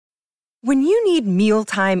When you need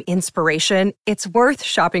mealtime inspiration, it's worth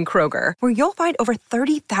shopping Kroger, where you'll find over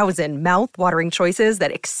 30,000 mouth-watering choices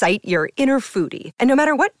that excite your inner foodie. And no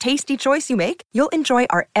matter what tasty choice you make, you'll enjoy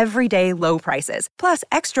our everyday low prices, plus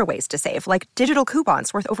extra ways to save, like digital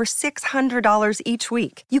coupons worth over $600 each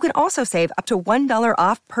week. You can also save up to $1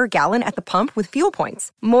 off per gallon at the pump with fuel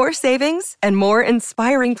points. More savings and more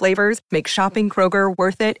inspiring flavors make shopping Kroger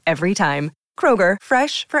worth it every time. Kroger,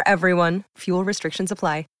 fresh for everyone. Fuel restrictions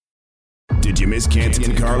apply. Did you miss Canty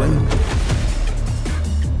and Carlin?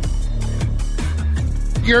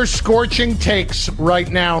 Your scorching takes right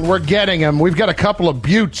now, and we're getting them. We've got a couple of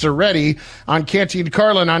buttes already on Canty and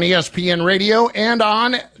Carlin on ESPN Radio and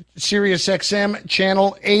on SiriusXM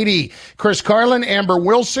Channel 80. Chris Carlin, Amber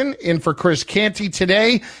Wilson, in for Chris Canty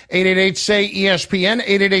today. 888-SAY-ESPN,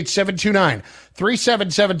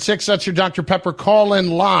 888-729-3776. That's your Dr. Pepper call-in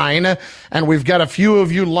line, and we've got a few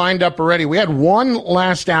of you lined up already. We had one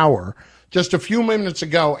last hour just a few minutes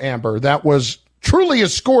ago, Amber, that was truly a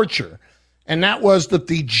scorcher, and that was that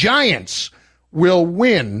the Giants will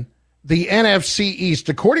win the NFC East.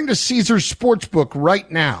 According to Caesars Sportsbook right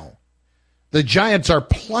now, the Giants are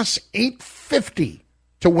plus 850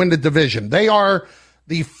 to win the division. They are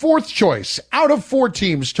the fourth choice out of four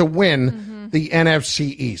teams to win the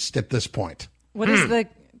NFC East at this point. What is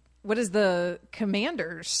the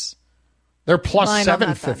Commanders? They're plus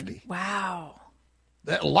 750. Wow.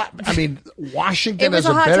 I mean, Washington has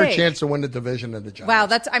a better chance to win the division than the Giants. Wow,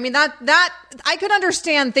 that I could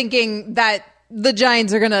understand thinking that the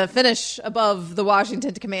Giants are going to finish above the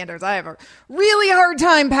Washington Commanders. I have a really hard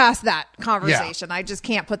time past that conversation. Yeah. I just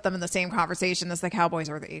can't put them in the same conversation as the Cowboys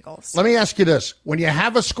or the Eagles. Let me ask you this. When you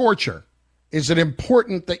have a scorcher, is it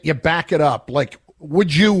important that you back it up? Like,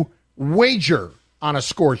 would you wager on a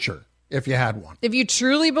scorcher if you had one? If you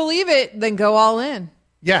truly believe it, then go all in.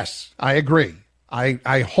 Yes, I agree.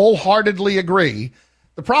 I wholeheartedly agree.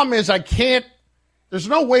 The problem is there's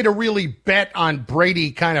no way to really bet on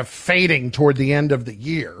Brady kind of fading toward the end of the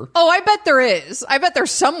year. Oh, I bet there is. I bet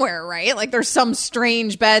there's somewhere, right? Like there's some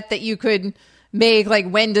strange bet that you could make. Like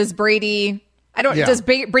when does Brady, does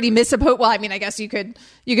Brady miss a post? Well, I mean, I guess you could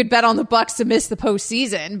bet on the Bucs to miss the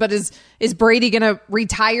postseason, but is Brady going to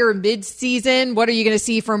retire mid-season? What are you going to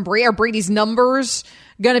see from Brady? Are Brady's numbers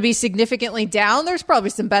going to be significantly down? There's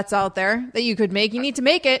probably some bets out there that you could make. You need to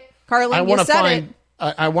make it. Carlin, you said it.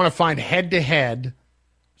 I want to find head-to-head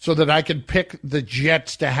so that I could pick the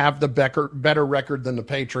Jets to have the better record than the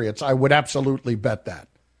Patriots. I would absolutely bet that.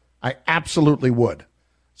 I absolutely would.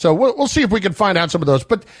 So we'll see if we can find out some of those.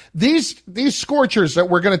 But these scorchers that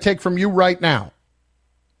we're going to take from you right now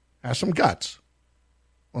have some guts.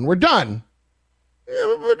 When we're done,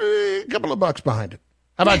 a couple of bucks behind it.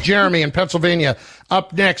 How about Jeremy in Pennsylvania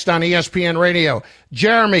up next on ESPN Radio?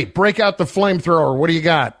 Jeremy, break out the flamethrower. What do you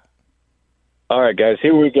got? All right, guys,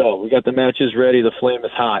 here we go. We got the matches ready. The flame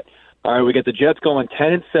is hot. All right, we got the Jets going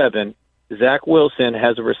 10-7. Zach Wilson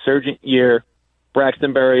has a resurgent year.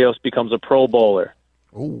 Braxton Berrios becomes a Pro Bowler.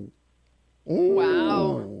 Ooh.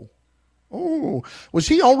 Wow. Ooh. Was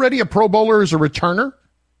he already a Pro Bowler as a returner?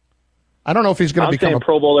 I don't know if he's going to become a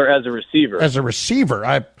Pro Bowler as a receiver. As a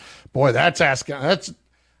receiver.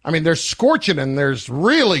 They're scorching and there's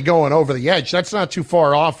really going over the edge. That's not too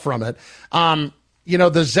far off from it.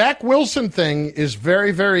 The Zach Wilson thing is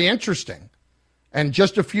very, very interesting. And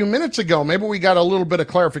just a few minutes ago, maybe we got a little bit of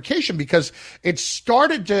clarification because it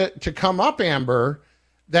started to come up, Amber,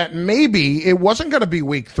 that maybe it wasn't going to be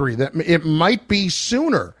week 3, that it might be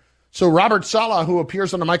sooner. So Robert Saleh, who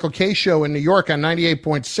appears on the Michael Kay Show in New York on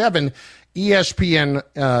 98.7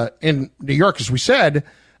 ESPN in New York, as we said,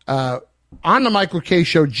 on the Michael Kay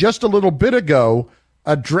Show just a little bit ago,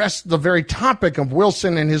 addressed the very topic of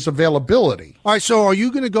Wilson and his availability. All right, so are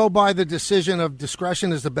you going to go by the decision of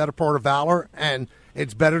discretion is the better part of valor, and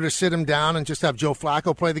it's better to sit him down and just have Joe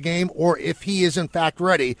Flacco play the game, or if he is in fact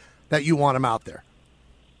ready, that you want him out there?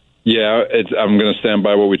 Yeah, I'm going to stand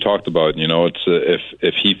by what we talked about. It's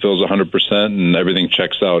if he feels 100% and everything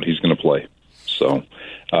checks out, he's going to play. So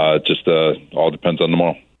just all depends on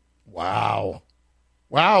tomorrow. Wow.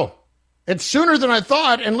 It's sooner than I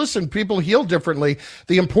thought. And listen, people heal differently.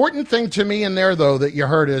 The important thing to me in there, though, that you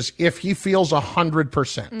heard is if he feels 100%.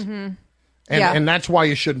 Mm-hmm. And that's why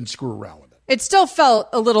you shouldn't screw around with it. It still felt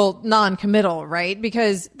a little non-committal, right?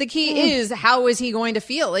 Because the key is how is he going to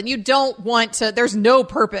feel? And you don't want to, there's no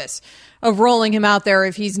purpose of rolling him out there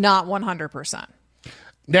if he's not 100%.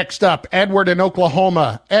 Next up, Edward in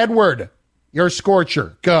Oklahoma. Edward, your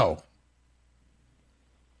scorcher. Go.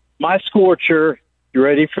 My scorcher, you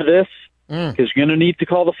ready for this? Because you're going to need to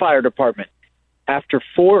call the fire department. After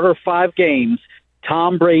 4 or 5 games,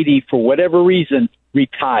 Tom Brady, for whatever reason,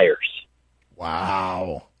 retires.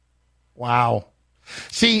 Wow.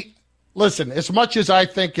 See, listen, as much as I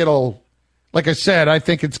think it'll, like I said, I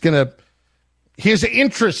think it's going to, his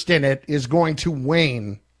interest in it is going to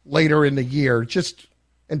wane later in the year, just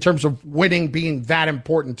in terms of winning being that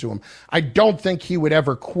important to him. I don't think he would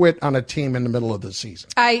ever quit on a team in the middle of the season.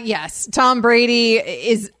 Yes, Tom Brady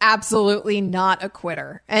is absolutely not a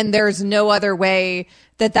quitter. And there's no other way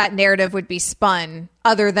that narrative would be spun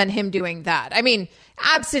other than him doing that. I mean,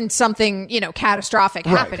 absent something, catastrophic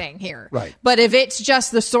happening here. Right. But if it's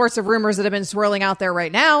just the sorts of rumors that have been swirling out there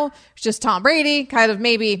right now, it's just Tom Brady kind of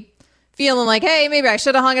maybe feeling like, hey, maybe I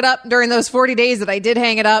should have hung it up during those 40 days that I did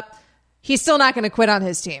hang it up. He's still not going to quit on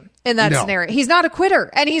his team in that scenario. He's not a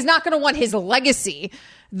quitter, and he's not going to want his legacy,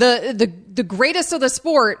 the greatest of the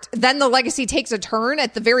sport, then the legacy takes a turn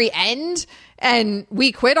at the very end, and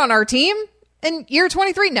we quit on our team in year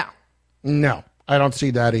 23? No, I don't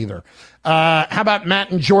see that either. How about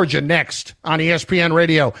Matt in Georgia next on ESPN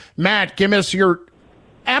Radio? Matt, give us your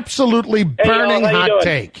absolutely burning hot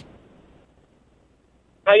take.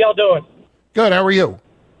 How y'all doing? Good. How are you?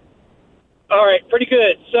 All right, pretty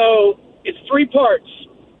good. So it's 3 parts.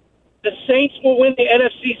 The Saints will win the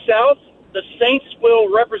NFC South. The Saints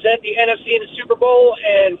will represent the NFC in the Super Bowl,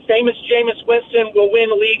 and famous Jameis Winston will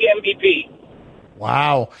win league MVP.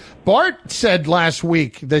 Wow. Bart said last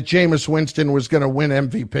week that Jameis Winston was going to win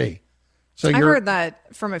MVP. So I heard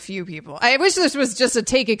that from a few people. I wish this was just a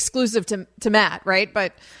take exclusive to Matt, right?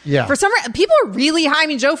 But for some reason, people are really high. I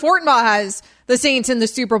mean, Joe Fortenbaugh has the Saints in the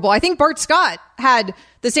Super Bowl. I think Bart Scott had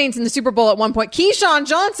the Saints in the Super Bowl at one point. Keyshawn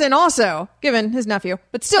Johnson also, given his nephew,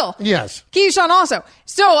 but still. Yes. Keyshawn also.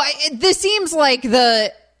 So this seems like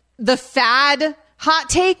the fad hot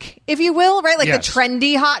take, if you will, right? Like the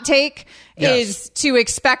trendy hot take is to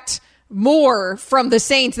expect more from the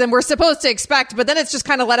Saints than we're supposed to expect, but then it's just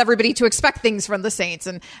kind of led everybody to expect things from the Saints,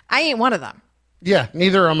 and I ain't one of them. Yeah,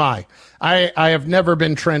 neither am I. I have never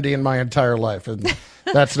been trendy in my entire life, and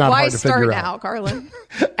that's not hard to figure out. Why start now, Carlin?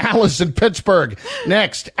 Alice in Pittsburgh.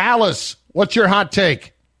 Next. Alice, what's your hot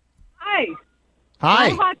take? Hi. My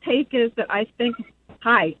hot take is that I think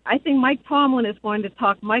Mike Tomlin is going to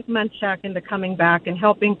talk Mike Munchak into coming back and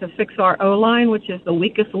helping to fix our O-line, which is the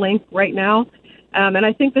weakest link right now. And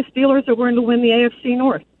I think the Steelers are going to win the AFC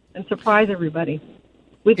North and surprise everybody.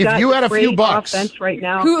 We've got a few bucks offense right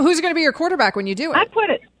now. Who's going to be your quarterback when you do it?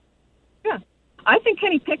 I think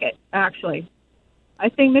Kenny Pickett, actually. I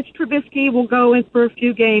think Mitch Trubisky will go in for a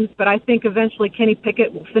few games, but I think eventually Kenny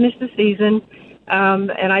Pickett will finish the season.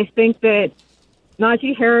 And I think that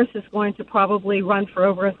Najee Harris is going to probably run for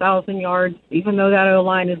over 1,000 yards, even though that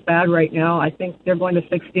O-line is bad right now. I think they're going to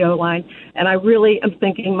fix the O-line. And I really am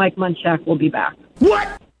thinking Mike Munchak will be back.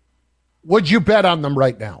 What? Would you bet on them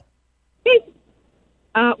right now?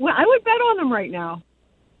 Well, I would bet on them right now.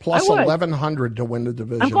 Plus 1,100 to win the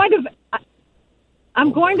division.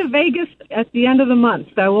 I'm going to Vegas at the end of the month,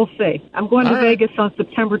 so we'll see. I'm going to Vegas on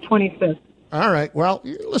September 25th. All right. Well,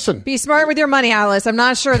 listen. Be smart with your money, Alice. I'm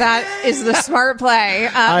not sure that is the smart play,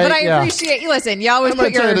 but I appreciate you. Listen, you always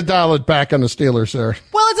put your. I'm trying to dial it back on the Steelers, sir.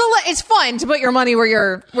 Well, it's fun to put your money where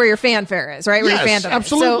your fanfare is, right? Where your fandom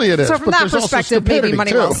absolutely is. it is. So from that perspective, maybe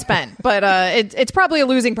money well spent, but it's probably a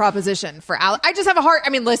losing proposition for Alice. I just have a hard. I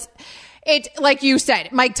mean, listen. It, like you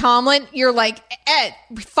said, Mike Tomlin, you're like, Ed,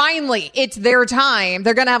 finally, it's their time.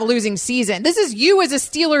 They're going to have a losing season. This is you as a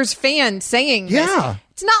Steelers fan saying this. Yeah.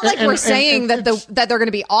 It's not like we're saying that they're going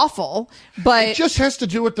to be awful, but it just has to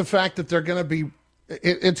do with the fact that they're going to be,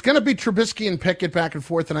 it's going to be Trubisky and Pickett back and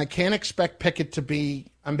forth, and I can't expect Pickett to be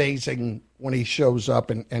amazing when he shows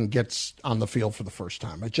up and gets on the field for the first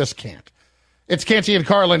time. I just can't. It's Canty and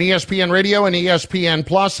Carlin, ESPN Radio and ESPN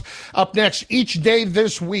Plus. Up next, each day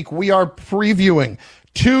this week, we are previewing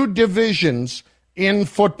 2 divisions in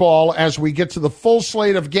football as we get to the full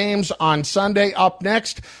slate of games on Sunday. Up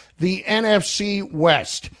next, the NFC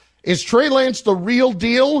West. Is Trey Lance the real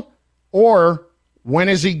deal, or when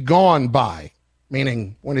is he gone by?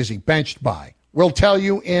 Meaning, when is he benched by? We'll tell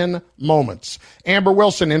you in moments. Amber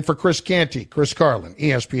Wilson in for Chris Canty. Chris Carlin,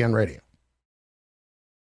 ESPN Radio.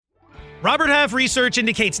 Robert Half research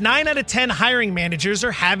indicates 9 out of 10 hiring managers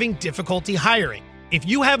are having difficulty hiring. If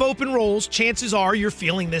you have open roles, chances are you're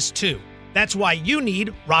feeling this too. That's why you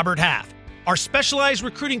need Robert Half. Our specialized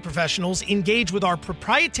recruiting professionals engage with our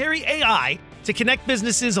proprietary AI to connect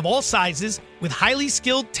businesses of all sizes with highly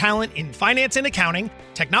skilled talent in finance and accounting,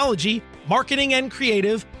 technology, marketing and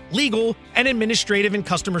creative, legal, and administrative and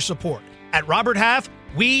customer support. At Robert Half,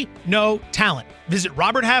 we know talent. Visit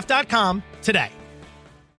roberthalf.com today.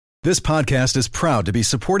 This podcast is proud to be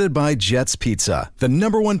supported by Jets Pizza, the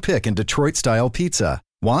 #1 pick in Detroit-style pizza.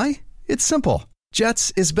 Why? It's simple.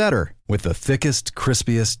 Jets is better. With the thickest,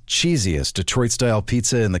 crispiest, cheesiest Detroit-style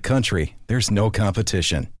pizza in the country, there's no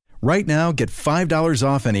competition. Right now, get $5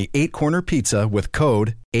 off any 8-corner pizza with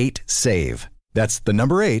code 8SAVE. That's the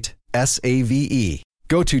number 8, S-A-V-E.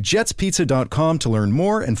 Go to jetspizza.com to learn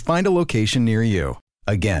more and find a location near you.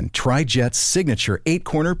 Again, try Jet's signature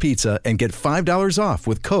 8-corner pizza and get $5 off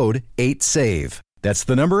with code 8SAVE. That's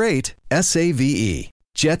the number 8, S-A-V-E.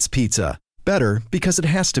 Jet's Pizza. Better because it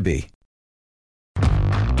has to be.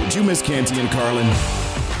 Did you miss Canty and Carlin?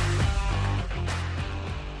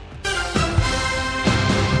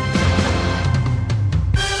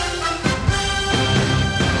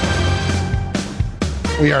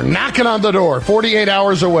 We are knocking on the door, 48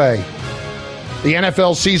 hours away. The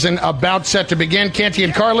NFL season about set to begin. Canty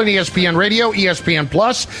and Carlin, ESPN Radio, ESPN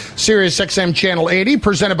Plus, Sirius XM Channel 80,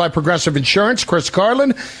 presented by Progressive Insurance. Chris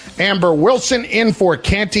Carlin, Amber Wilson in for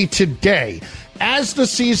Canty today. As the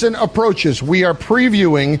season approaches, we are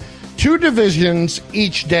previewing 2 divisions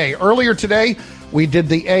each day. Earlier today, we did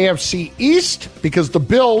the AFC East because the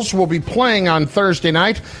Bills will be playing on Thursday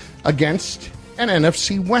night against an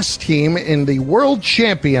NFC West team in the world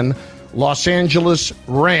champion Los Angeles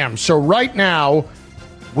Rams. So right now,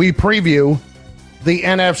 we preview the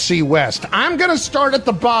NFC West. I'm going to start at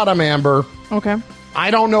the bottom, Amber. Okay. I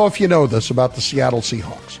don't know if you know this about the Seattle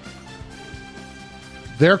Seahawks.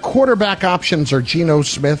 Their quarterback options are Geno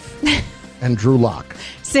Smith and Drew Lock.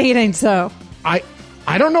 Say it ain't so. I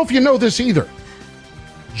don't know if you know this either.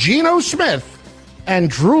 Geno Smith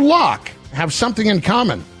and Drew Lock have something in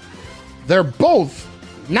common. They're both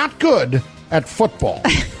not good at football.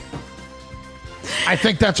 I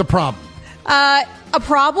think that's a problem. A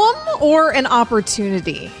problem or an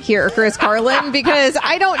opportunity here, Chris Carlin? Because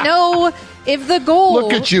I don't know if the goal...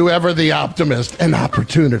 Look at you, ever the optimist. An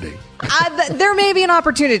opportunity. There may be an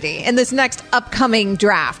opportunity in this next upcoming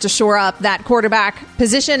draft to shore up that quarterback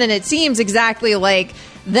position, and it seems exactly like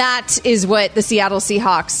that is what the Seattle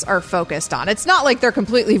Seahawks are focused on. It's not like they're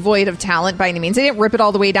completely void of talent by any means. They didn't rip it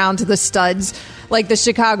all the way down to the studs like the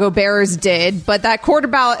Chicago Bears did, but that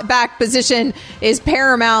quarterback position is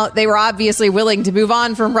paramount. They were obviously willing to move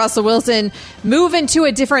on from Russell Wilson, move into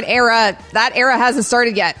a different era. That era hasn't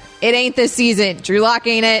started yet. It ain't this season. Drew Lock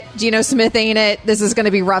ain't it. Geno Smith ain't it. This is going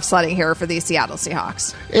to be rough sledding here for these Seattle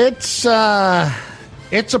Seahawks. It's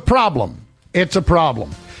a problem. It's a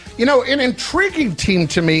problem. You know, an intriguing team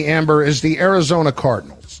to me, Amber, is the Arizona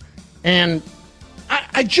Cardinals. And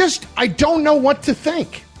I don't know what to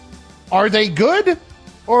think. Are they good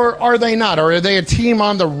or are they not? Or are they a team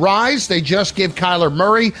on the rise? They just gave Kyler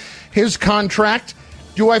Murray his contract.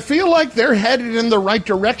 Do I feel like they're headed in the right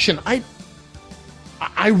direction?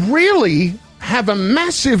 I really have a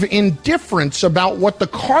massive indifference about what the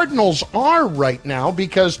Cardinals are right now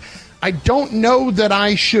because I don't know that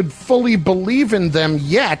I should fully believe in them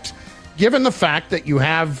yet, given the fact that you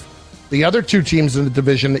have the other 2 teams in the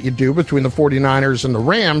division that you do between the 49ers and the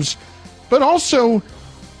Rams, but also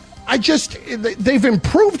they've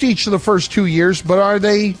improved each of the first 2 years, but are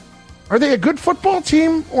they a good football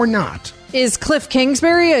team or not? Is Cliff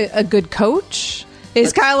Kingsbury a good coach?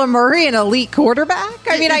 Is Kyler Murray an elite quarterback?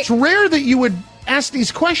 It's rare that you would ask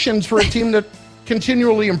these questions for a team that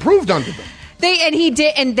continually improved under them.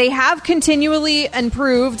 They have continually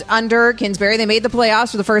improved under Kingsbury. They made the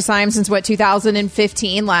playoffs for the first time since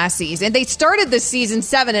 2015 last season. They started this season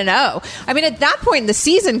 7-0. I mean, at that point in the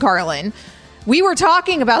season, Carlin, we were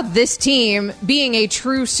talking about this team being a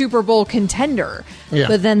true Super Bowl contender. Yeah.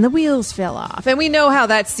 But then the wheels fell off. And we know how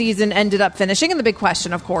that season ended up finishing. And the big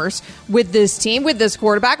question, of course, with this team, with this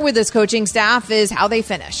quarterback, with this coaching staff is how they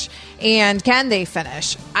finish. And can they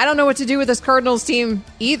finish? I don't know what to do with this Cardinals team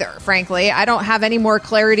either, frankly. I don't have any more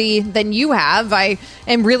clarity than you have. I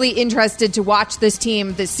am really interested to watch this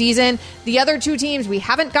team this season. The other 2 teams we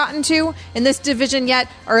haven't gotten to in this division yet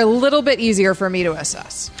are a little bit easier for me to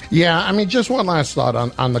assess. Yeah, I mean, just one last thought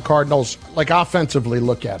on the Cardinals. Like, offensively,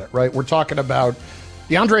 look at it, right? We're talking about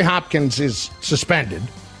DeAndre Hopkins is suspended,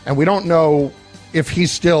 and we don't know if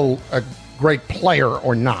he's still a great player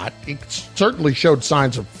or not. He certainly showed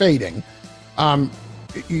signs of fading.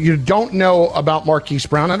 You don't know about Marquise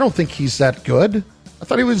Brown. I don't think he's that good. I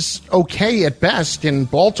thought he was okay at best in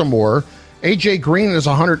Baltimore. A.J. Green is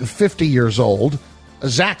 150 years old.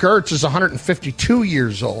 Zach Ertz is 152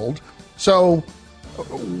 years old. So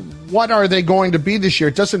what are they going to be this year?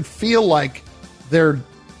 It doesn't feel like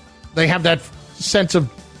they have that sense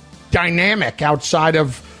of dynamic outside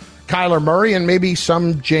of Kyler Murray and maybe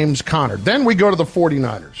some James Conner. Then we go to the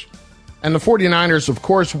 49ers. And the 49ers, of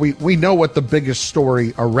course, we know what the biggest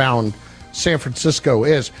story around San Francisco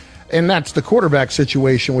is, and that's the quarterback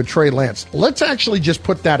situation with Trey Lance. Let's actually just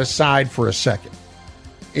put that aside for a second.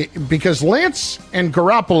 because Lance and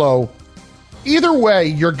Garoppolo, either way,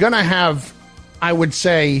 you're going to have, I would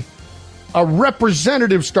say, a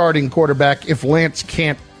representative starting quarterback if Lance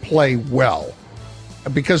can't play well.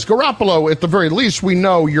 Because Garoppolo, at the very least, we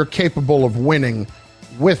know you're capable of winning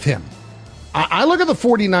with him. I look at the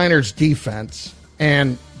 49ers defense,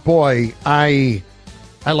 and boy, I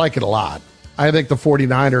like it a lot. I think the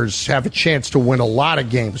 49ers have a chance to win a lot of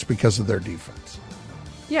games because of their defense.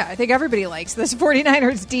 Yeah, I think everybody likes this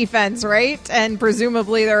 49ers defense, right? And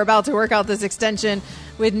presumably they're about to work out this extension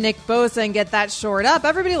with Nick Bosa and get that shored up.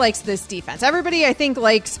 Everybody likes this defense. Everybody, I think,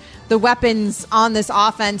 likes the weapons on this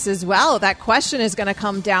offense as well. That question is going to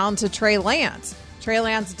come down to Trey Lance. Trey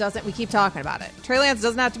Lance doesn't, we keep talking about it. Trey Lance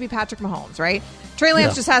doesn't have to be Patrick Mahomes, right? Trey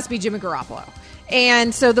Lance just has to be Jimmy Garoppolo.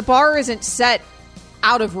 And so the bar isn't set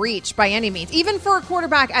out of reach by any means, even for a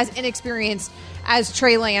quarterback as inexperienced as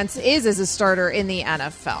Trey Lance is as a starter in the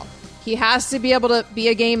NFL. He has to be able to be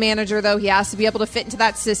a game manager, though. He has to be able to fit into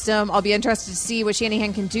that system. I'll be interested to see what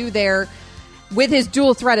Shanahan can do there with his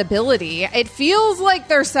dual threat ability. It feels like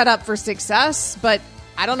they're set up for success, but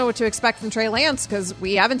I don't know what to expect from Trey Lance because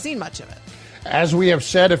we haven't seen much of it. As we have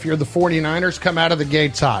said, if you're the 49ers, come out of the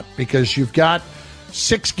gates hot because you've got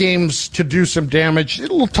 6 games to do some damage. A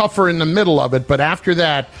little tougher in the middle of it, but after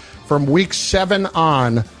that, from week 7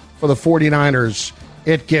 on for the 49ers,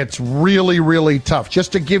 it gets really, really tough.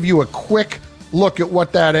 Just to give you a quick look at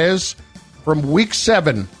what that is, from week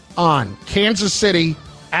 7 on, Kansas City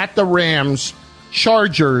at the Rams,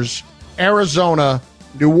 Chargers, Arizona,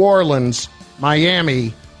 New Orleans,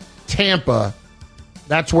 Miami, Tampa.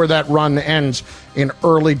 That's where that run ends in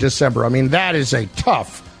early December. I mean, that is a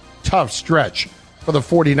tough, tough stretch for the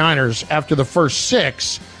 49ers after the first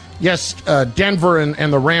 6. Yes, Denver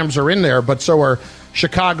and the Rams are in there, but so are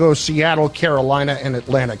Chicago, Seattle, Carolina, and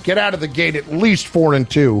Atlanta. Get out of the gate at least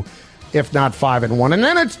 4-2, if not 5-1. And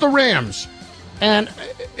then it's the Rams. And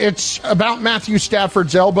it's about Matthew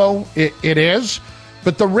Stafford's elbow. It is.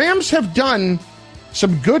 But the Rams have done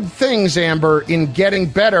some good things, Amber, in getting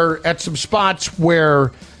better at some spots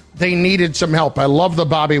where they needed some help. I love the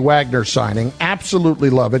Bobby Wagner signing. Absolutely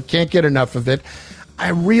love it. Can't get enough of it.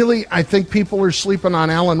 I think people are sleeping on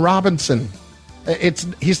Allen Robinson.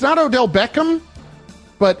 He's not Odell Beckham,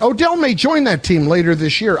 but Odell may join that team later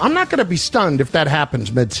this year. I'm not going to be stunned if that happens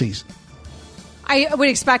midseason. I would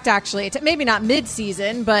expect, actually, maybe not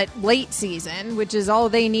mid-season, but late season, which is all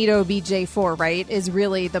they need OBJ for, right, is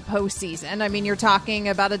really the postseason. I mean, you're talking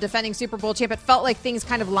about a defending Super Bowl champ. It felt like things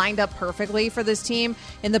kind of lined up perfectly for this team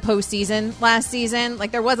in the postseason last season.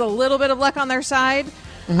 Like, there was a little bit of luck on their side.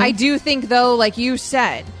 Mm-hmm. I do think, though, like you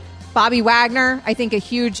said, Bobby Wagner, I think a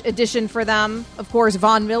huge addition for them. Of course,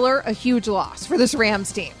 Von Miller, a huge loss for this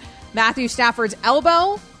Rams team. Matthew Stafford's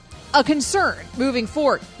elbow, a concern moving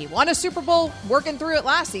forward. He won a Super Bowl working through it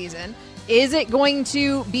last season. Is it going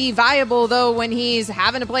to be viable, though, when he's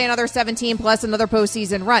having to play another 17 plus another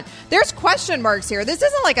postseason run? There's question marks here. This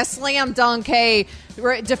isn't like a slam dunk, hey,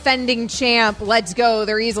 defending champ, let's go,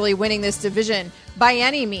 they're easily winning this division by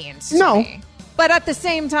any means. No. But at the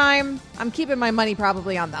same time, I'm keeping my money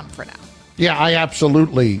probably on them for now. Yeah, I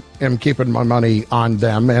absolutely am keeping my money on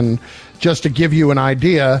them. And just to give you an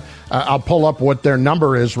idea, I'll pull up what their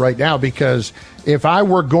number is right now, because if I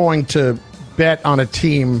were going to bet on a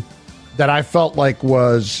team that I felt like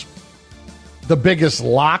was the biggest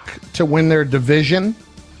lock to win their division,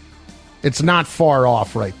 it's not far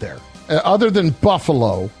off right there. Other than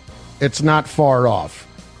Buffalo, it's not far off.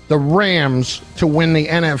 The Rams to win the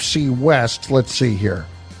NFC West, let's see here.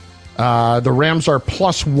 The Rams are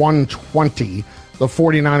plus 120. The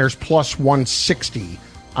 49ers plus 160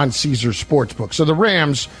 on Caesars Sportsbook. So the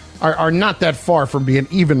Rams are not that far from being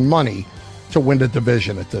even money to win the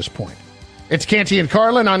division at this point. It's Canty and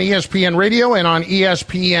Carlin on ESPN Radio and on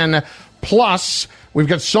ESPN Plus. We've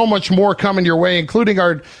got so much more coming your way, including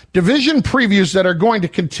our division previews that are going to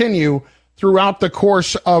continue throughout the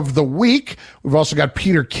course of the week. We've also got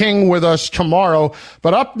Peter King with us tomorrow.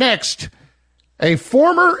 But up next, a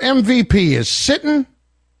former MVP is sitting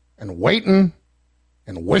and waiting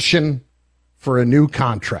and wishing for a new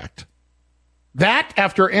contract. That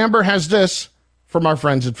after Amber has this from our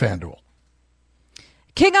friends at FanDuel.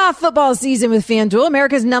 Kick off football season with FanDuel,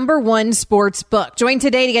 America's #1 sports book. Join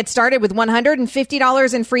today to get started with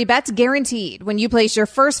 $150 in free bets guaranteed. When you place your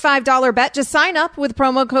first $5 bet, just sign up with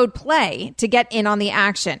promo code PLAY to get in on the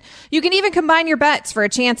action. You can even combine your bets for a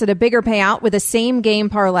chance at a bigger payout with a same game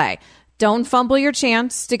parlay. Don't fumble your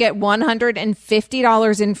chance to get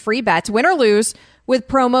 $150 in free bets, win or lose, with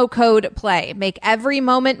promo code PLAY. Make every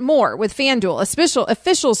moment more with FanDuel,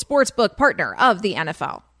 official sportsbook partner of the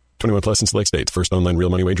NFL. 21 plus in select states. First online real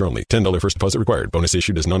money wager only. $10 first deposit required. Bonus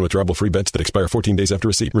issued as non-withdrawable free bets that expire 14 days after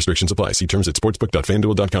receipt. Restrictions apply. See terms at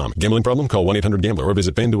sportsbook.fanduel.com. Gambling problem? Call 1-800-GAMBLER or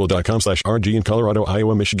visit fanduel.com/RG in Colorado,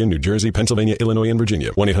 Iowa, Michigan, New Jersey, Pennsylvania, Illinois, and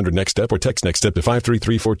Virginia. 1-800-NEXT-STEP or text NEXT STEP to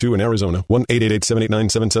 53342 in Arizona.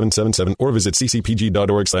 1-888-789-7777 or visit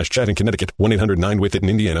ccpg.org/chat in Connecticut. 1-800-9-WITH-IT in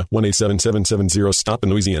Indiana. 1-877-770-STOP in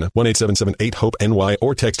Louisiana. 1-877-8-HOPE-NY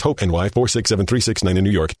or text HOPE-NY 467-369 in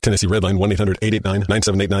New York. Tennessee Redline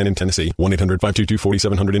 1-800-889-9789 in Tennessee.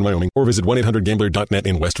 1-800-522-4700 in Wyoming or visit 1-800-GAMBLER.net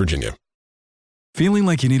in West Virginia. Feeling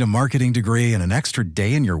like you need a marketing degree and an extra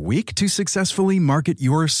day in your week to successfully market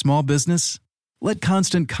your small business? Let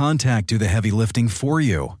Constant Contact do the heavy lifting for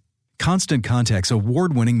you. Constant Contact's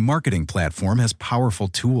award-winning marketing platform has powerful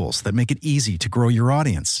tools that make it easy to grow your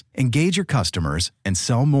audience, engage your customers, and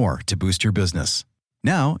sell more to boost your business.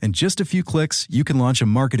 Now, in just a few clicks, you can launch a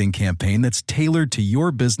marketing campaign that's tailored to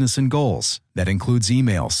your business and goals. That includes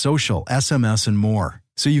email, social, SMS, and more.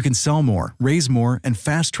 So you can sell more, raise more, and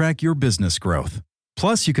fast-track your business growth.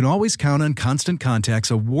 Plus, you can always count on Constant Contact's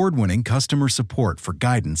award-winning customer support for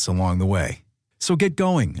guidance along the way. So get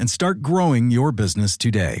going and start growing your business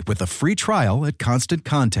today with a free trial at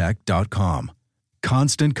ConstantContact.com.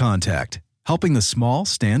 Constant Contact, helping the small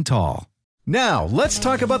stand tall. Now, let's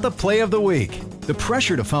talk about the play of the week. The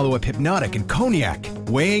pressure to follow up Hypnotic and Cognac,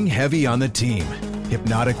 weighing heavy on the team.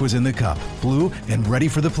 Hypnotic was in the cup, blue, and ready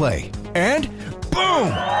for the play. And boom!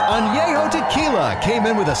 Añejo Tequila came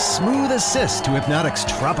in with a smooth assist to Hypnotic's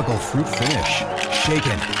tropical fruit finish.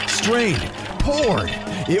 Shaken, strained, poured.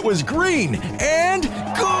 It was green and good!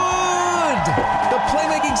 The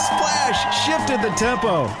playmaking splash shifted the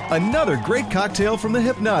tempo. Another great cocktail from the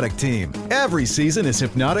Hypnotic team. Every season is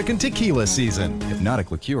Hypnotic and Tequila season.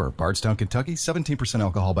 Hypnotic Liqueur, Bardstown, Kentucky, 17%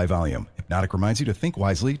 alcohol by volume. Hypnotic reminds you to think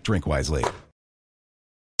wisely, drink wisely.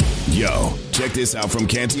 Yo, check this out from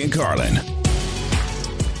Canty and Carlin.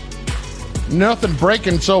 Nothing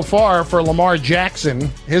breaking so far for Lamar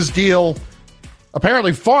Jackson. His deal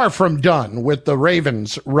apparently far from done with the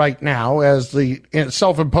Ravens right now, as the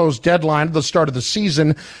self-imposed deadline at the start of the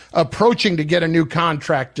season approaching to get a new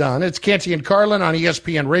contract done. It's Canty and Carlin on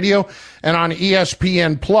ESPN Radio and on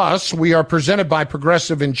ESPN Plus. We are presented by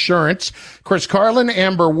Progressive Insurance. Chris Carlin,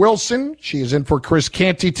 Amber Wilson. She is in for Chris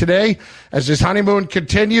Canty today as his honeymoon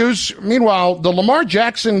continues. Meanwhile, the Lamar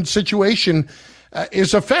Jackson situation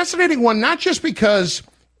is a fascinating one, not just because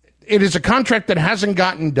it is a contract that hasn't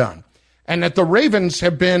gotten done, and that the Ravens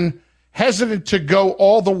have been hesitant to go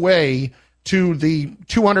all the way to the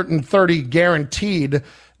 $230 guaranteed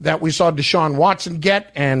that we saw Deshaun Watson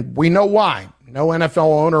get, and we know why. No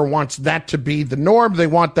NFL owner wants that to be the norm. They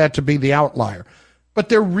want that to be the outlier. But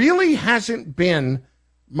there really hasn't been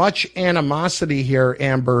much animosity here,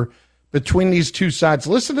 Amber, between these two sides.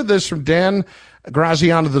 Listen to this from Dan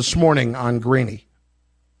Graziano this morning on Greeny.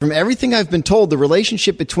 From everything I've been told, the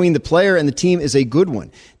relationship between the player and the team is a good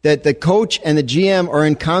one. That the coach and the GM are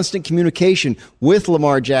in constant communication with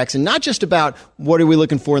Lamar Jackson, not just about what are we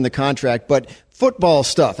looking for in the contract, but football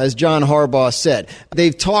stuff, as John Harbaugh said.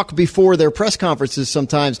 They've talked before their press conferences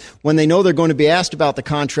sometimes when they know they're going to be asked about the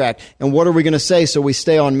contract and what are we going to say so we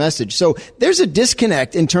stay on message. So there's a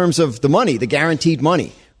disconnect in terms of the money, the guaranteed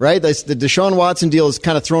money. Right? The Deshaun Watson deal has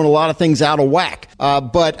kind of thrown a lot of things out of whack.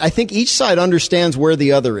 But I think each side understands where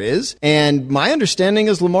the other is. And my understanding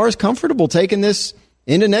is Lamar is comfortable taking this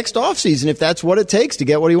into next offseason if that's what it takes to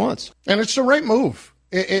get what he wants. And it's the right move.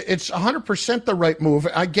 It's 100% the right move.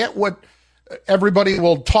 I get what everybody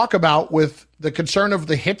will talk about with the concern of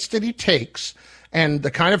the hits that he takes and the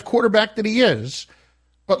kind of quarterback that he is.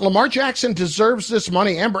 But Lamar Jackson deserves this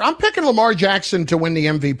money. Amber, I'm picking Lamar Jackson to win the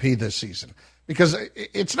MVP this season. Because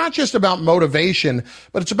it's not just about motivation,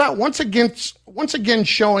 but it's about once again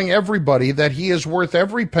showing everybody that he is worth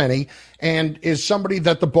every penny and is somebody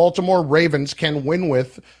that the Baltimore Ravens can win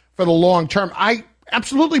with for the long term. I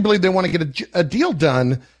absolutely believe they want to get a deal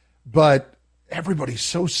done, but everybody's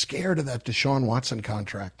so scared of that Deshaun Watson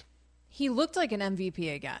contract. He looked like an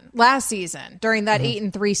MVP again last season during that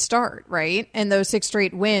 8-3 start, right? And those 6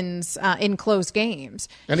 straight wins in close games.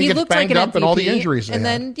 And he gets banged up and all the injuries. And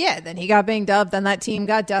then he got banged up. Then that team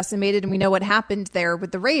got decimated, and we know what happened there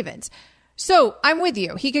with the Ravens. So I'm with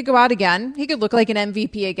you. He could go out again. He could look like an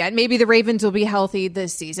MVP again. Maybe the Ravens will be healthy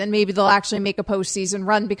this season. Maybe they'll actually make a postseason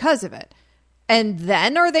run because of it. And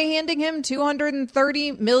then are they handing him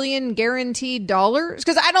 $230 million guaranteed dollars?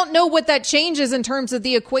 Because I don't know what that changes in terms of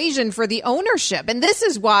the equation for the ownership. And this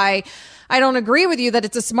is why I don't agree with you that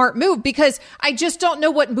it's a smart move, because I just don't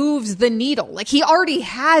know what moves the needle. Like, he already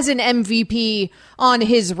has an MVP on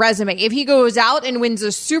his resume. If he goes out and wins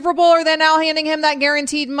a Super Bowl, are they now handing him that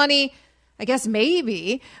guaranteed money? I guess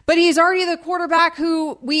maybe, but he's already the quarterback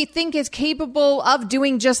who we think is capable of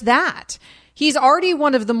doing just that. He's already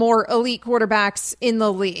one of the more elite quarterbacks in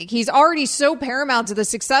the league. He's already so paramount to the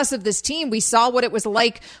success of this team. We saw what it was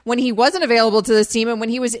like when he wasn't available to this team and when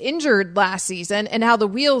he was injured last season and how the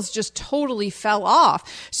wheels just totally fell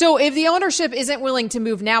off. So if the ownership isn't willing to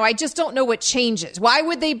move now, I just don't know what changes. Why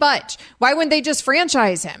would they budge? Why wouldn't they just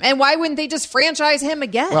franchise him? And why wouldn't they just franchise him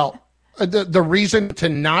again? Well, the reason to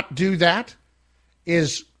not do that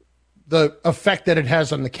is the effect that it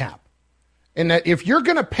has on the cap. And that if you're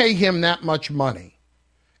going to pay him that much money,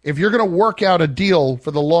 if you're going to work out a deal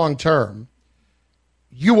for the long term,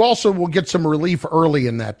 you also will get some relief early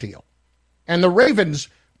in that deal. And the Ravens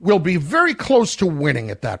will be very close to winning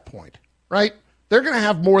at that point, right? They're going to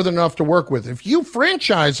have more than enough to work with. If you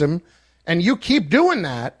franchise him and you keep doing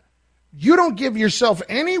that, you don't give yourself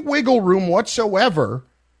any wiggle room whatsoever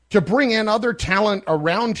to bring in other talent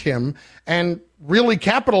around him and really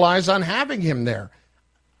capitalize on having him there.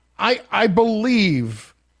 I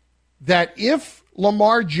believe that if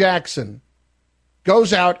Lamar Jackson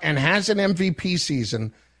goes out and has an MVP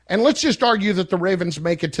season, and let's just argue that the Ravens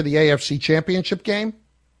make it to the AFC Championship game,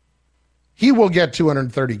 he will get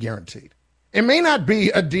 $230 guaranteed. It may not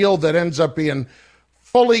be a deal that ends up being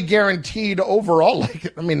fully guaranteed overall.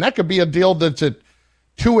 That could be a deal that's at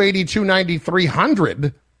 $280, $290,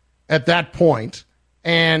 $300 at that point.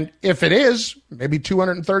 And if it is, maybe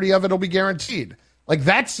 $230 of it will be guaranteed.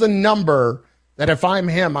 That's the number that if I'm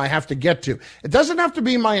him, I have to get to. It doesn't have to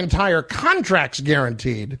be my entire contract's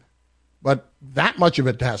guaranteed, but that much of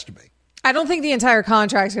it has to be. I don't think the entire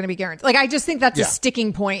contract is going to be guaranteed. I just think that's a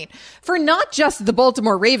sticking point for not just the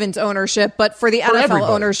Baltimore Ravens ownership, but for the NFL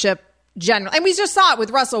ownership generally. And we just saw it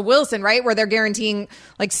with Russell Wilson, right? Where they're guaranteeing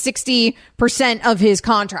 60% of his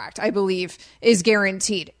contract, I believe, is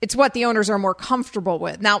guaranteed. It's what the owners are more comfortable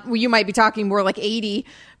with. Now, you might be talking more like 80%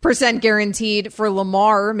 guaranteed for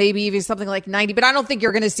Lamar, maybe even something like 90, but I don't think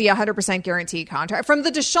you're going to see a 100% guaranteed contract. From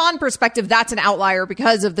the Deshaun perspective, that's an outlier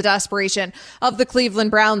because of the desperation of the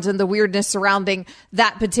Cleveland Browns and the weirdness surrounding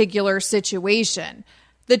that particular situation.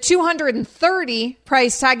 The 230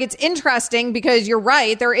 price tag, it's interesting because you're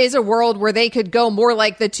right. There is a world where they could go more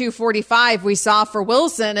like the 245 we saw for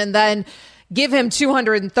Wilson and then give him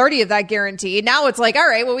 230 of that guaranteed. Now it's all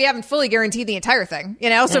right, well, we haven't fully guaranteed the entire thing,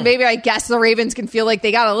 So maybe I guess the Ravens can feel like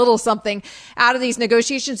they got a little something out of these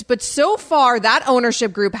negotiations. But so far, that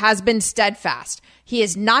ownership group has been steadfast. He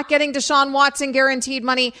is not getting Deshaun Watson guaranteed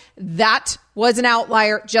money. That was an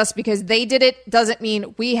outlier. Just because they did it doesn't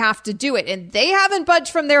mean we have to do it. And they haven't budged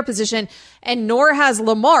from their position, and nor has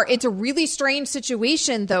Lamar. It's a really strange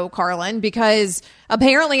situation, though, Carlin, because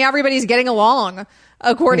apparently everybody's getting along,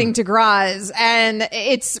 according to Graz. And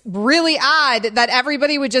it's really odd that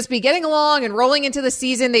everybody would just be getting along and rolling into the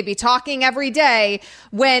season. They'd be talking every day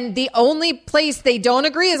when the only place they don't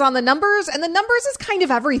agree is on the numbers. And the numbers is kind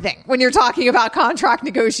of everything when you're talking about contract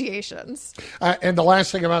negotiations. And the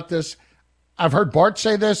last thing about this, I've heard Bart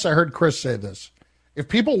say this. I heard Chris say this. If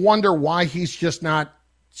people wonder why he's just not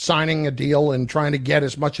signing a deal and trying to get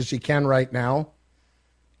as much as he can right now,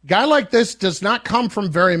 guy like this does not come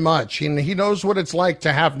from very much, and he knows what it's like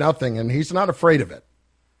to have nothing, and he's not afraid of it.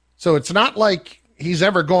 So it's not like he's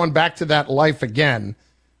ever going back to that life again.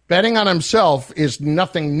 Betting on himself is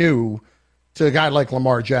nothing new to a guy like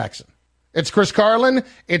Lamar Jackson. It's Chris Carlin.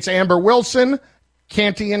 It's Amber Wilson,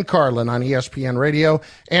 Canty and Carlin on ESPN Radio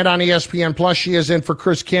and on ESPN Plus. She is in for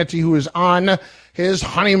Chris Canty, who is on his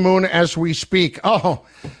honeymoon as we speak. Oh,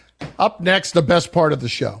 up next, the best part of the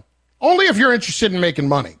show. Only if you're interested in making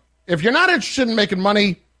money. If you're not interested in making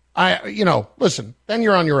money, listen, then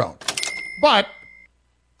you're on your own. But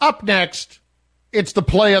up next, it's the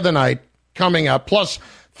play of the night coming up, plus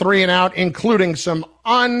 3 and out, including some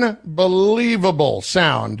unbelievable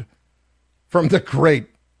sound from the great,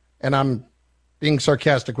 and I'm being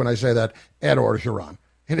sarcastic when I say that, Ed Orgeron.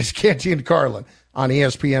 It is Canty and Carlin on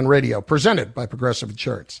ESPN Radio, presented by Progressive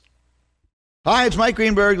Insurance. Hi, it's Mike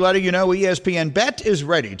Greenberg letting you know ESPN Bet is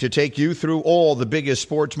ready to take you through all the biggest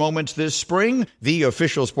sports moments this spring. The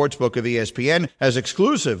official sportsbook of ESPN has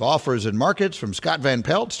exclusive offers and markets from Scott Van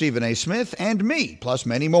Pelt, Stephen A. Smith, and me, plus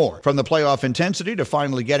many more. From the playoff intensity to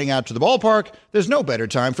finally getting out to the ballpark, there's no better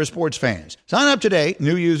time for sports fans. Sign up today.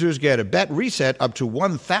 New users get a bet reset up to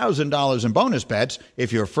 $1,000 in bonus bets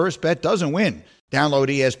if your first bet doesn't win. Download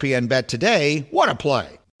ESPN Bet today. What a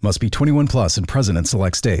play. Must be 21 plus and present in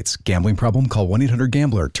select states. Gambling problem? Call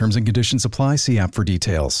 1-800-GAMBLER. Terms and conditions apply. See app for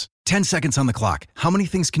details. 10 seconds on the clock. How many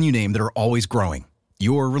things can you name that are always growing?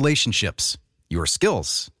 Your relationships, your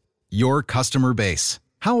skills, your customer base.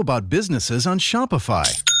 How about businesses on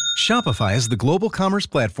Shopify? Shopify is the global commerce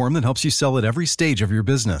platform that helps you sell at every stage of your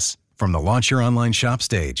business. From the launch your online shop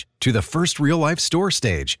stage, to the first real-life store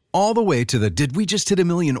stage, all the way to the did we just hit a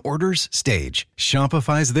million orders stage,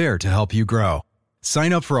 Shopify's there to help you grow.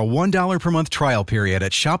 Sign up for a $1 per month trial period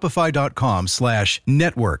at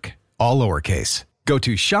shopify.com/network, all lowercase. Go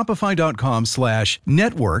to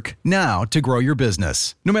shopify.com/network now to grow your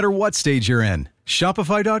business, no matter what stage you're in.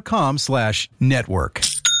 Shopify.com/network.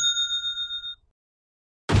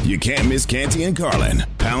 You can't miss Canty and Carlin,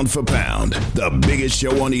 pound for pound, the biggest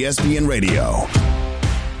show on ESPN Radio.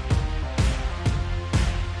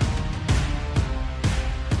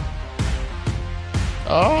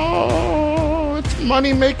 Oh, it's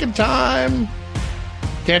money-making time.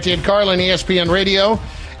 Canty and Carlin, ESPN Radio,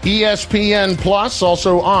 ESPN Plus,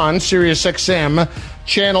 also on SiriusXM,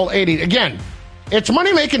 Channel 80. Again, it's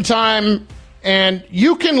money-making time, and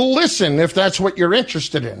you can listen if that's what you're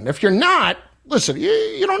interested in. If you're not, listen,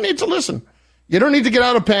 you don't need to listen. You don't need to get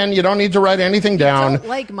out a pen. You don't need to write anything down. Don't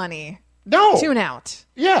like money. No. Tune out.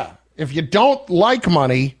 Yeah. If you don't like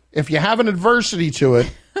money, if you have an adversity to it,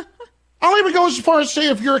 I'll even go as far as say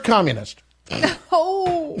if you're a communist.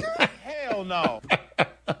 Oh. Hell no.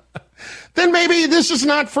 Then maybe this is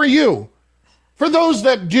not for you. For those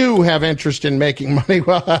that do have interest in making money,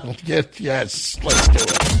 well, yes, let's do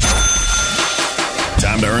it.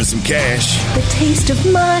 Time to earn some cash. The taste of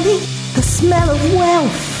money, the smell of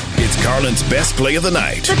wealth. It's Carlin's best play of the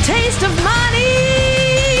night. The taste of money.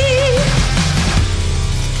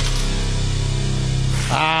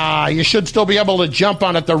 You should still be able to jump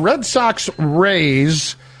on it. The Red Sox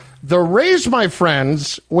Rays. The Rays, my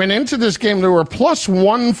friends, went into this game. They were plus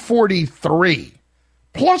 143.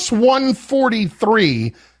 Plus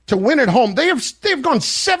 143 to win at home. They've gone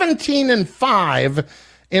 17-5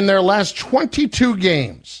 in their last 22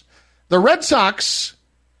 games. The Red Sox,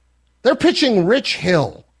 they're pitching Rich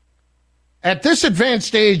Hill. At this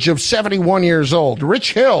advanced age of 71 years old,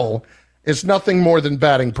 Rich Hill is nothing more than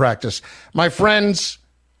batting practice. My friends,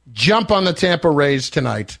 jump on the Tampa Rays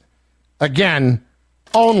tonight. Again,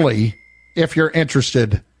 only if you're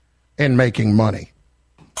interested in making money.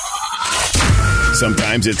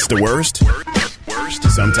 Sometimes it's the worst.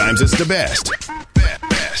 Sometimes it's the best.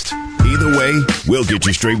 Either way, we'll get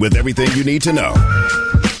you straight with everything you need to know.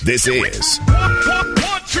 This is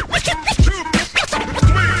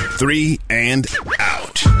 3 and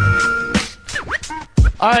Out.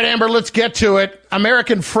 All right, Amber, let's get to it.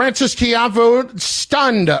 American Frances Tiafoe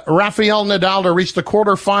stunned Rafael Nadal to reach the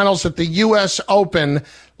quarterfinals at the U.S. Open.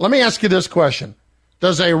 Let me ask you this question.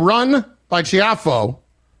 Does a run by Tiafoe,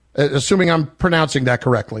 assuming I'm pronouncing that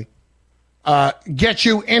correctly, get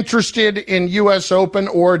you interested in U.S. Open,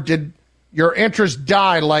 or did your interest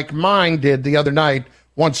die like mine did the other night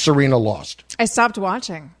once Serena lost? I stopped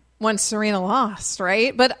watching once Serena lost,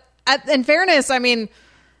 right? But in fairness, I mean,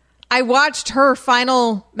 I watched her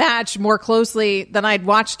final match more closely than I'd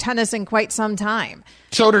watched tennis in quite some time.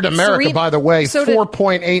 So did America, by the way.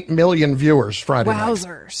 4.8 million viewers Friday night.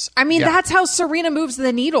 Wowzers. I mean, that's how Serena moves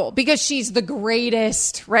the needle, because she's the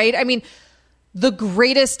greatest, right? I mean, the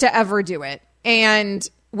greatest to ever do it. And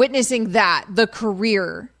witnessing that, the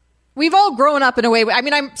career, we've all grown up in a way. I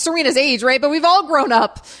mean, I'm Serena's age, right? But we've all grown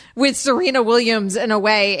up with Serena Williams in a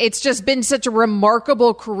way. It's just been such a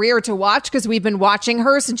remarkable career to watch, because we've been watching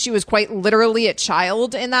her since she was quite literally a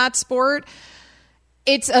child in that sport.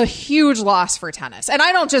 It's a huge loss for tennis. And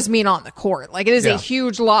I don't just mean on the court. Like, it is a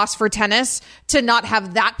huge loss for tennis to not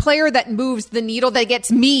have that player that moves the needle, that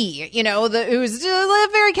gets me, you know, who's a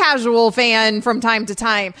very casual fan from time to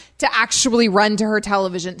time, to actually run to her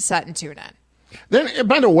television set and tune in. Then,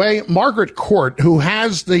 by the way, Margaret Court, who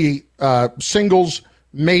has the singles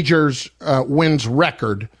majors wins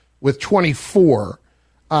record with 24,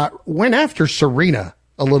 went after Serena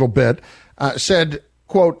a little bit, said,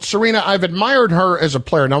 quote, Serena, I've admired her as a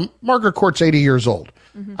player. Now, Margaret Court's 80 years old.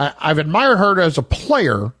 Mm-hmm. I've admired her as a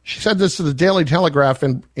player. She said this to the Daily Telegraph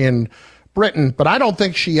in Britain, but I don't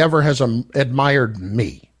think she ever has admired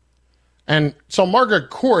me. And so Margaret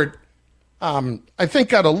Court, I think,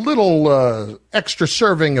 got a little extra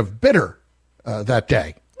serving of bitter that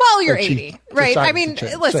day. Well, you're 80, right? I mean,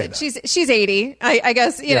 listen, she's 80. I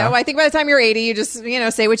guess, you know, I think by the time you're 80, you just, you know,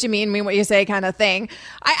 say what you mean what you say kind of thing.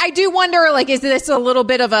 I do wonder, like, is this a little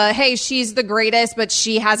bit of a, hey, she's the greatest, but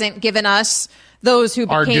she hasn't given us, those who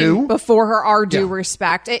became before her, our due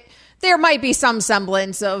respect. There might be some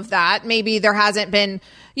semblance of that. Maybe there hasn't been,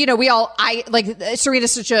 you know,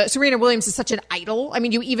 Serena Williams is such an idol. I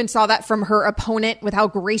mean, you even saw that from her opponent, with how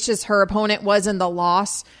gracious her opponent was in the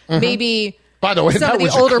loss. Mm-hmm. Maybe. By the way, that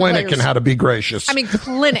was a clinic in how to be gracious. I mean,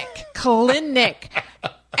 clinic.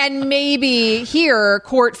 And maybe here,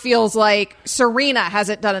 Court feels like Serena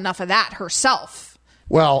hasn't done enough of that herself.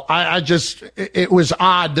 Well, it was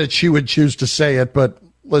odd that she would choose to say it, but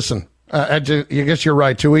listen, I guess you're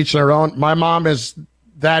right. To each their own. My mom is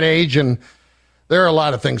that age, and there are a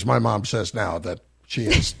lot of things my mom says now that she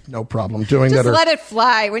has no problem doing. Just that let it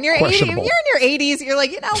fly. When you're 80, when you're in your 80s, you're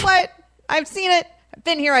like, you know what? I've seen it. I've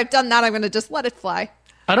been here. I've done that. I'm going to just let it fly.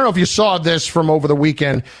 I don't know if you saw this from over the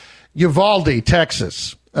weekend. Uvalde,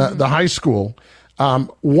 Texas, the high school,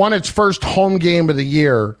 won its first home game of the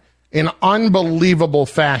year in unbelievable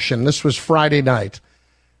fashion. This was Friday night.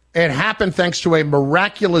 It happened thanks to a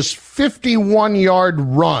miraculous 51-yard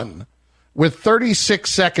run with 36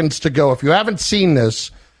 seconds to go. If you haven't seen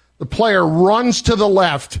this, the player runs to the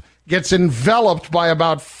left, gets enveloped by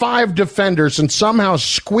about 5 defenders, and somehow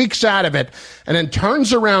squeaks out of it, and then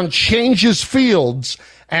turns around, changes fields,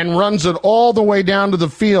 and runs it all the way down to the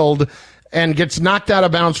field and gets knocked out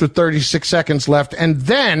of bounds with 36 seconds left. And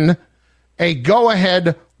then a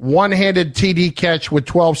go-ahead one-handed TD catch with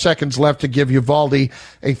 12 seconds left to give Uvalde a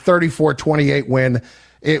 34-28 win.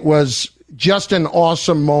 It was just an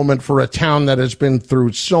awesome moment for a town that has been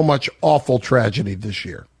through so much awful tragedy this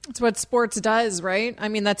year. It's what sports does, right? I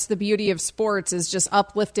mean, that's the beauty of sports, is just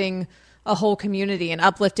uplifting a whole community and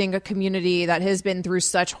uplifting a community that has been through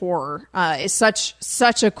such horror. Is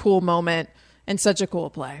such a cool moment and such a cool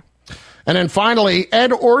play. And then finally,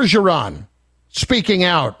 Ed Orgeron speaking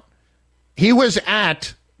out. He was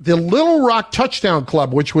at the Little Rock Touchdown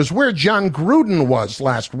Club, which was where John Gruden was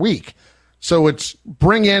last week. So it's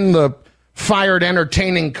bring in the fired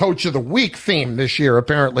entertaining coach of the week theme this year,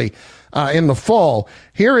 apparently, in the fall.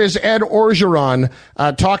 Here is Ed Orgeron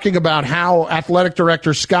talking about how athletic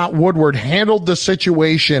director Scott Woodward handled the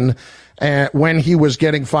situation when he was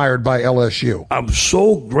getting fired by LSU. I'm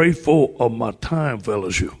so grateful of my time for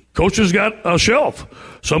LSU. Coaches got a shelf.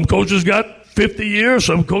 Some coaches got 50 years.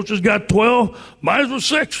 Some coaches got 12. Mine was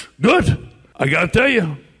 6. Good. I got to tell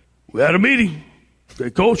you, we had a meeting. Say,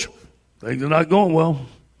 Coach, things are not going well.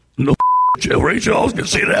 No Ray Charles can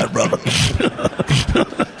see that, brother.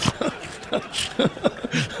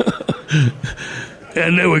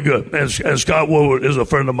 And they were good. And Scott Woodward is a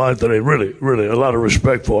friend of mine today. Really, really, a lot of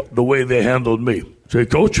respect for the way they handled me. Say,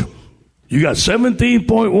 Coach, you got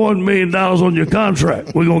 $17.1 million on your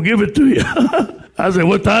contract. We're going to give it to you. I said,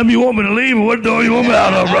 what time you want me to leave and what door you want me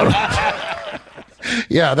out of, brother?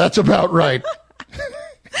 Yeah, that's about right.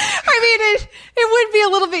 I mean, it would be a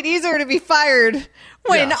little bit easier to be fired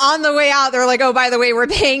when on the way out, they're like, oh, by the way, we're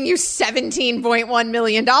paying you $17.1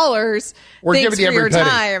 million. We're giving you every penny.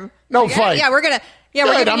 Time. No like, fight. Yeah, we're giving you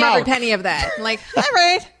every penny of that. I'm like, all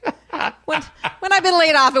right. When I've been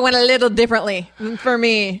laid off, it went a little differently for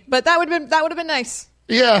me. But that would have been nice.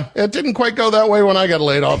 Yeah, it didn't quite go that way when I got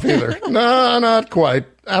laid off either. No, not quite.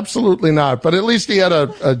 Absolutely not. But at least he had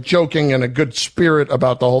a joking and a good spirit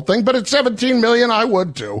about the whole thing. But at $17 million, I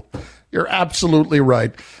would too. You're absolutely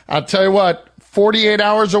right. I'll tell you what, 48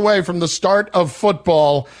 hours away from the start of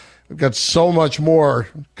football. We've got so much more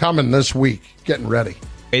coming this week. Getting ready.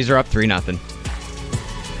 A's are up 3-0.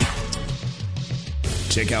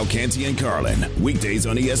 Check out Canty and Carlin, weekdays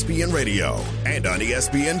on ESPN Radio and on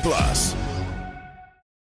ESPN Plus.